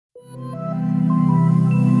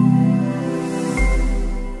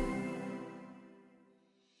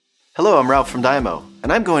Hello, I'm Ralph from DYMO,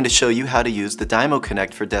 and I'm going to show you how to use the DYMO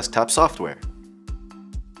Connect for desktop software.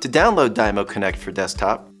 To download DYMO Connect for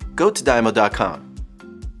desktop, go to dymo.com.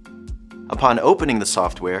 Upon opening the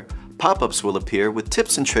software, pop-ups will appear with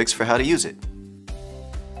tips and tricks for how to use it.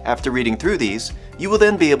 After reading through these, you will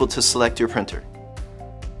then be able to select your printer.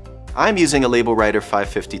 I'm using a LabelWriter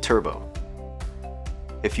 550 Turbo.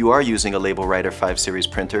 If you are using a LabelWriter 5 Series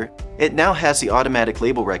printer, it now has the automatic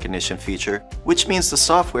label recognition feature, which means the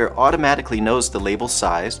software automatically knows the label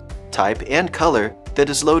size, type, and color that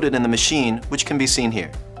is loaded in the machine, which can be seen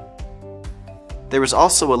here. There is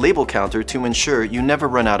also a label counter to ensure you never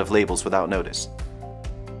run out of labels without notice.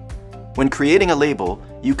 When creating a label,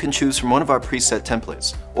 you can choose from one of our preset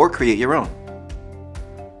templates, or create your own.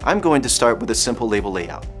 I'm going to start with a simple label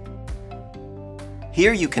layout.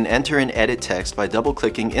 Here you can enter and edit text by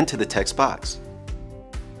double-clicking into the text box.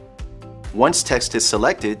 Once text is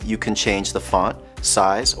selected, you can change the font,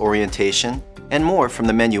 size, orientation, and more from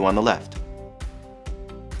the menu on the left.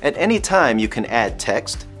 At any time, you can add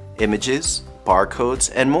text, images, barcodes,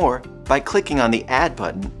 and more by clicking on the Add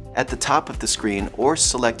button at the top of the screen or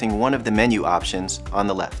selecting one of the menu options on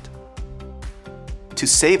the left. To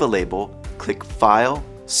save a label, click File,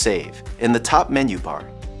 Save in the top menu bar.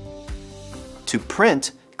 To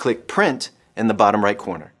print, click Print in the bottom right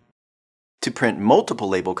corner. To print multiple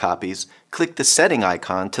label copies, click the setting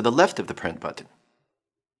icon to the left of the Print button.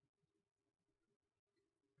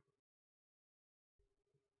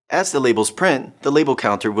 As the labels print, the label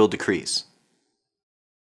counter will decrease.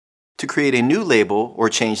 To create a new label or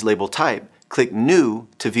change label type, click New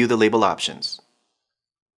to view the label options.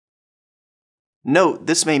 Note,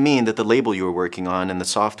 this may mean that the label you are working on in the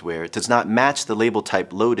software does not match the label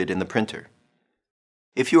type loaded in the printer.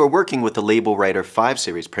 If you are working with the LabelWriter 5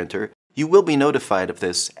 Series printer, you will be notified of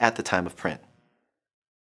this at the time of print.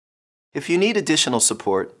 If you need additional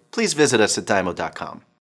support, please visit us at dymo.com.